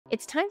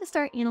It's time to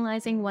start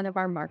analyzing one of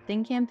our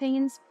marketing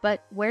campaigns,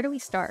 but where do we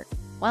start?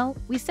 Well,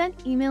 we send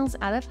emails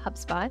out of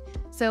HubSpot,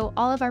 so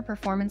all of our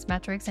performance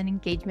metrics and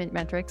engagement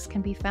metrics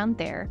can be found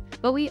there.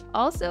 But we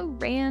also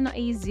ran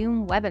a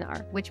Zoom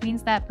webinar, which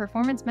means that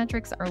performance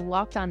metrics are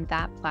locked on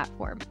that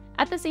platform.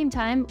 At the same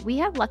time, we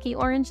have Lucky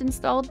Orange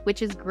installed,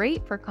 which is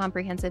great for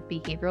comprehensive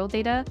behavioral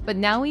data, but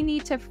now we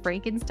need to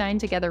Frankenstein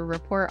together a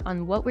report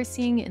on what we're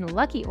seeing in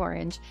Lucky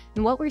Orange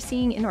and what we're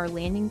seeing in our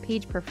landing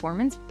page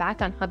performance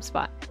back on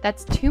HubSpot.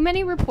 That's too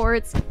many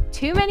reports,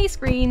 too many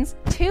screens,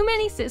 too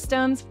many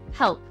systems.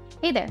 Help!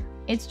 Hey there,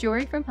 it's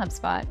Jory from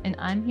HubSpot, and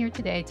I'm here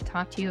today to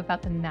talk to you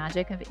about the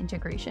magic of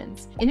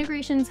integrations.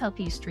 Integrations help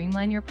you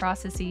streamline your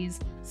processes,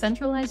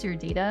 centralize your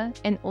data,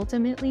 and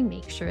ultimately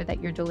make sure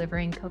that you're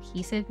delivering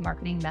cohesive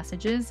marketing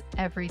messages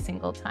every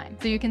single time.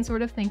 So you can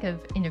sort of think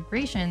of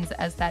integrations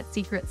as that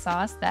secret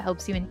sauce that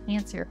helps you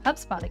enhance your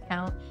HubSpot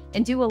account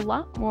and do a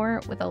lot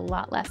more with a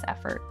lot less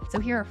effort. So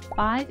here are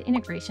 5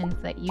 integrations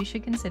that you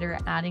should consider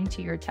adding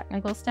to your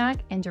technical stack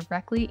and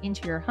directly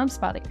into your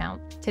HubSpot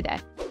account today.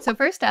 So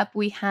first up,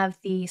 we have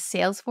the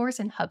Salesforce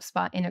and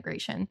HubSpot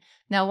integration.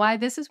 Now, why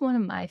this is one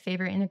of my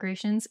favorite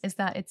integrations is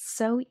that it's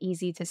so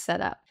easy to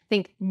set up.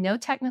 Think no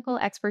technical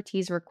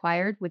expertise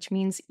required, which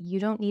means you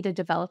don't need a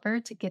developer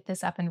to get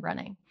this up and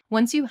running.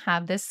 Once you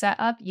have this set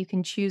up, you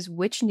can choose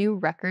which new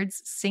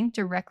records sync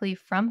directly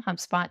from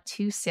HubSpot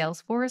to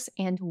Salesforce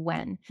and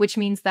when, which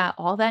means that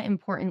all that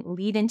important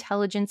lead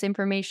intelligence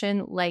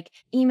information like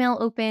email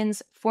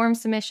opens, form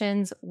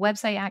submissions,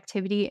 website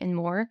activity, and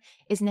more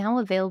is now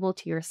available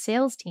to your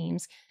sales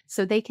teams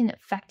so they can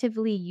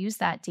effectively use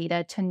that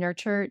data to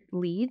nurture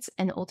leads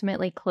and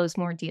ultimately close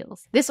more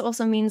deals. This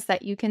also means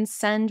that you can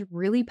send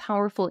really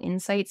powerful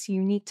insights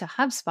unique to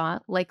HubSpot,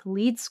 like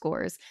lead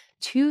scores,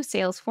 to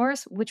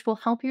Salesforce, which will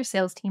help your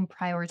sales team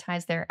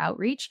prioritize their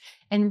outreach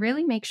and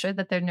really make sure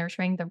that they're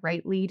nurturing the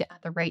right lead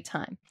at the right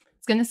time.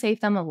 It's going to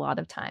save them a lot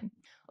of time.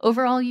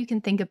 Overall, you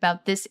can think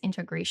about this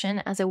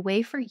integration as a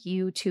way for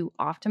you to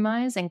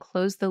optimize and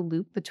close the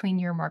loop between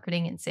your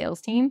marketing and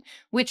sales team,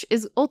 which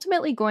is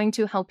ultimately going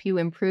to help you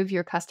improve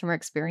your customer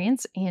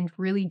experience and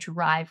really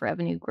drive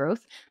revenue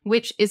growth,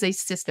 which is a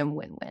system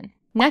win-win.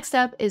 Next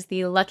up is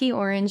the Lucky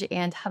Orange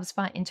and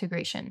HubSpot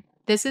integration.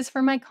 This is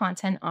for my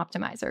content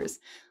optimizers.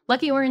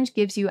 Lucky Orange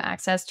gives you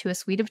access to a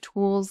suite of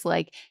tools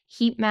like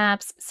heat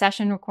maps,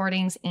 session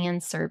recordings,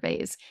 and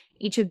surveys.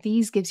 Each of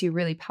these gives you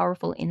really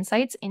powerful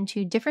insights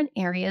into different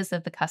areas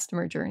of the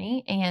customer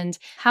journey and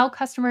how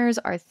customers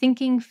are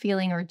thinking,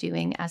 feeling, or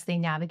doing as they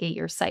navigate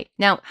your site.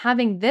 Now,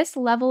 having this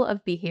level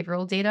of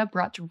behavioral data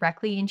brought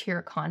directly into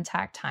your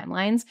contact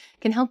timelines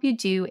can help you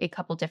do a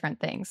couple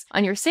different things.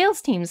 On your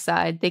sales team's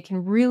side, they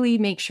can really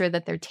make sure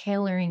that they're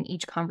tailoring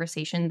each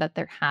conversation that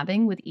they're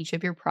having with each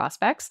of your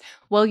prospects,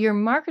 while your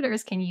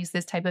marketers can use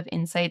this type of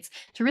insights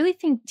to really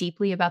think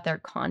deeply about their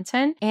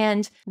content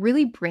and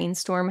really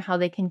brainstorm how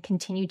they can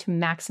continue to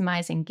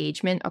maximize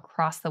engagement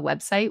across the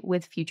website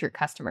with future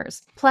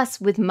customers. Plus,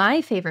 with my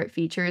favorite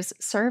features,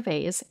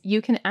 surveys, you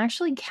can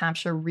actually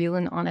capture real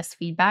and honest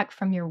feedback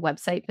from your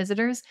website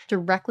visitors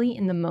directly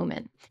in the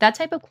moment. That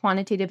type of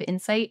quantitative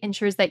insight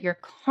ensures that you're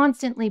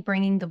constantly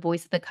bringing the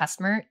voice of the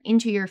customer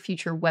into your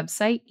future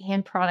website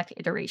and product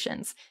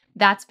iterations.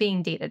 That's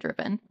being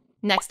data-driven.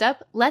 Next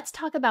up, let's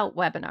talk about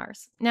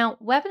webinars. Now,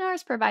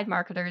 webinars provide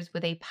marketers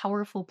with a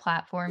powerful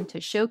platform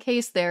to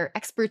showcase their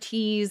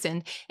expertise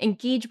and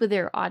engage with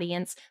their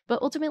audience,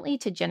 but ultimately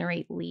to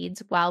generate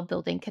leads while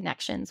building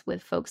connections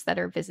with folks that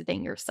are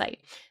visiting your site.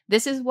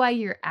 This is why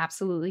you're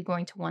absolutely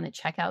going to want to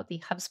check out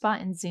the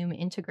HubSpot and Zoom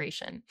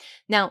integration.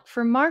 Now,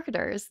 for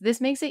marketers, this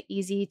makes it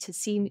easy to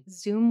see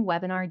Zoom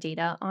webinar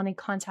data on a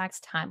contact's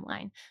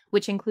timeline,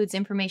 which includes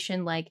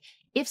information like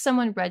if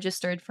someone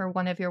registered for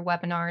one of your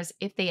webinars,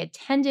 if they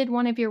attended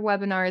one of your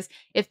webinars,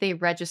 if they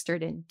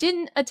registered and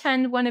didn't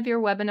attend one of your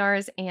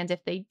webinars, and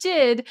if they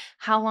did,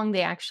 how long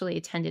they actually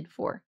attended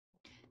for.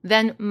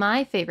 Then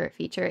my favorite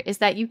feature is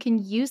that you can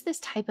use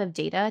this type of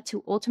data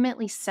to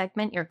ultimately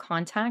segment your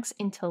contacts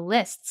into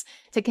lists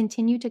to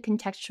continue to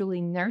contextually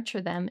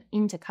nurture them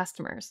into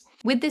customers.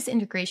 With this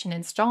integration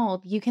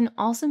installed, you can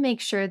also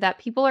make sure that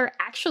people are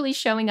actually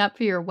showing up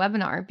for your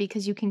webinar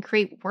because you can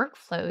create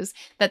workflows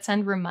that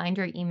send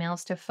reminder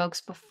emails to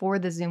folks before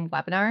the Zoom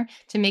webinar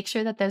to make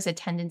sure that those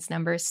attendance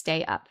numbers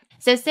stay up.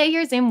 So say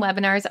your Zoom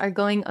webinars are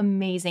going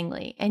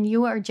amazingly and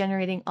you are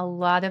generating a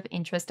lot of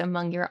interest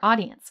among your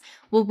audience.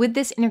 Well, with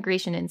this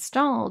integration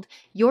installed,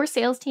 your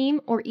sales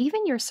team or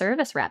even your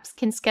service reps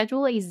can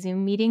schedule a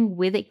Zoom meeting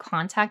with a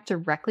contact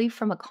directly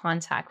from a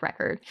contact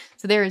record.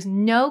 So there is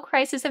no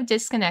crisis of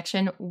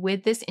disconnection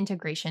with this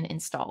integration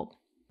installed.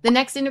 The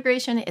next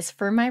integration is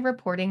for my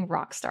reporting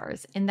rock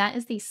stars, and that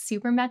is the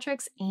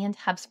Supermetrics and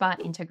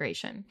HubSpot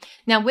integration.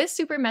 Now, with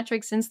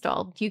Supermetrics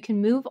installed, you can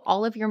move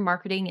all of your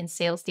marketing and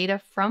sales data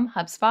from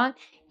HubSpot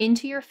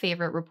into your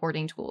favorite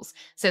reporting tools.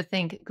 So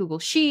think Google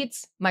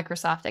Sheets,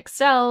 Microsoft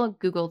Excel,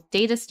 Google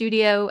Data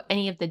Studio,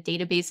 any of the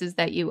databases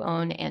that you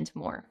own, and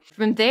more.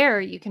 From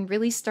there, you can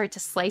really start to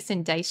slice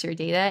and dice your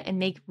data and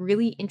make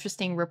really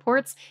interesting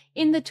reports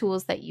in the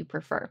tools that you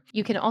prefer.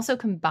 You can also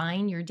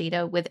combine your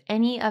data with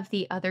any of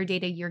the other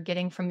data you're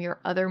getting from your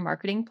other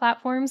marketing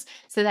platforms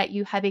so that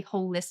you have a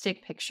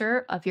holistic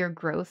picture of your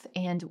growth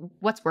and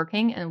what's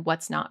working and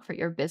what's not for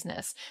your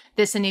business.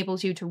 This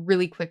enables you to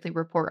really quickly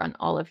report on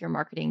all of your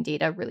marketing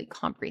data really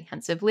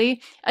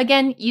comprehensively,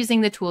 again,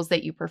 using the tools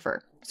that you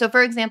prefer. So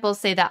for example,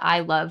 say that I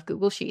love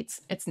Google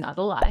Sheets. It's not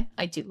a lie.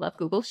 I do love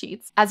Google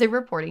Sheets as a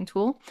reporting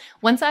tool.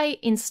 Once I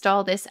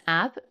install this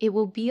app, it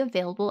will be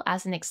available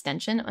as an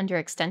extension under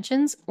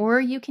extensions, or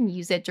you can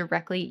use it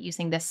directly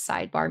using this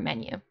sidebar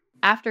menu.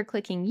 After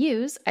clicking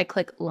Use, I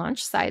click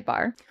Launch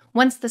Sidebar.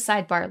 Once the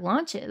sidebar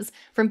launches,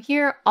 from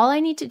here, all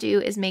I need to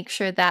do is make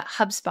sure that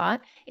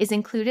HubSpot is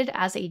included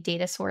as a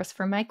data source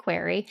for my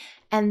query,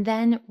 and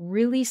then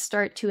really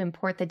start to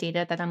import the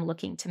data that I'm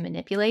looking to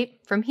manipulate.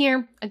 From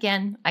here,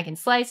 again, I can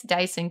slice,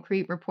 dice, and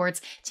create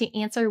reports to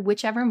answer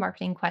whichever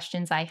marketing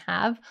questions I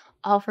have,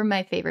 all from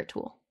my favorite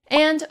tool.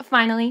 And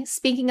finally,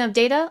 speaking of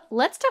data,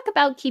 let's talk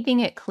about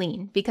keeping it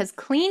clean, because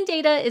clean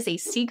data is a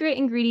secret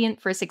ingredient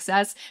for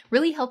success,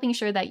 really helping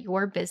sure that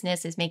your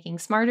business is making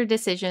smarter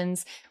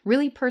decisions,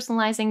 really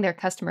personalizing their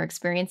customer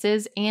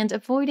experiences, and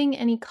avoiding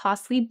any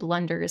costly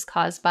blunders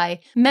caused by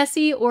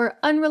messy or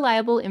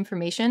unreliable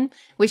information,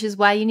 which is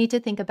why you need to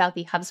think about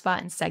the HubSpot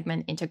and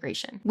Segment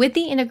integration. With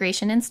the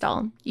integration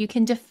installed, you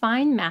can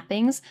define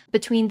mappings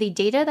between the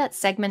data that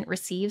Segment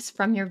receives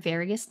from your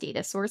various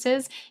data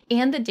sources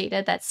and the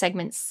data that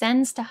Segment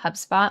sends to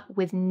HubSpot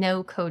with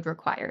no code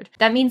required.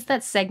 That means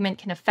that Segment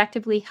can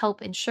effectively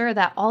help ensure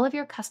that all of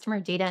your customer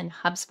data in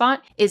HubSpot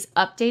is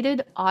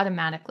updated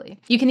automatically.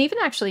 You can even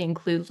actually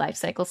include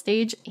lifecycle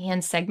stage,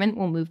 and Segment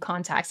will move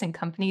contacts and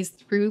companies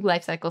through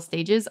lifecycle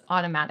stages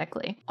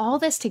automatically. All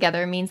this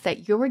together means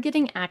that you're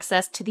getting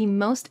access to the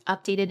most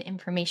updated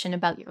information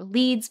about your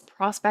leads,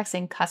 prospects,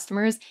 and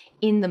customers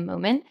in the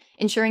moment,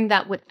 ensuring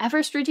that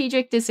whatever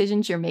strategic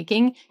decisions you're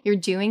making, you're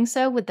doing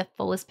so with the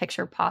fullest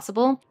picture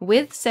possible.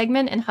 With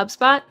Segment and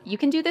HubSpot, you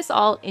can do this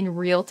all in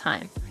real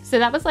time. So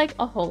that was like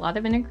a whole lot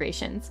of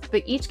integrations,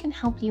 but each can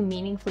help you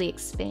meaningfully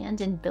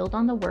expand and build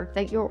on the work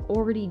that you're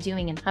already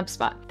doing in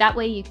HubSpot. That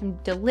way you can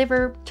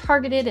deliver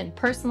targeted and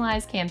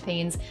personalized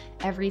campaigns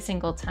every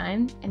single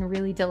time and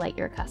really delight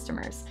your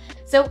customers.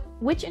 So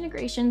which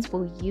integrations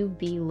will you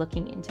be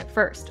looking into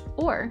first?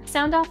 Or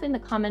sound off in the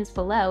comments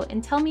below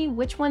and tell me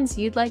which ones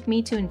you'd like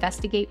me to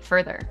investigate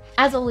further.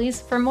 As always,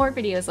 for more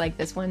videos like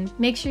this one,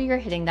 make sure you're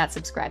hitting that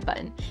subscribe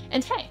button.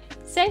 And hey,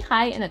 say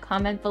hi in a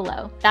comment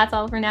below. That's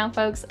all for now,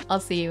 folks. I'll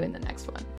see you in the next one.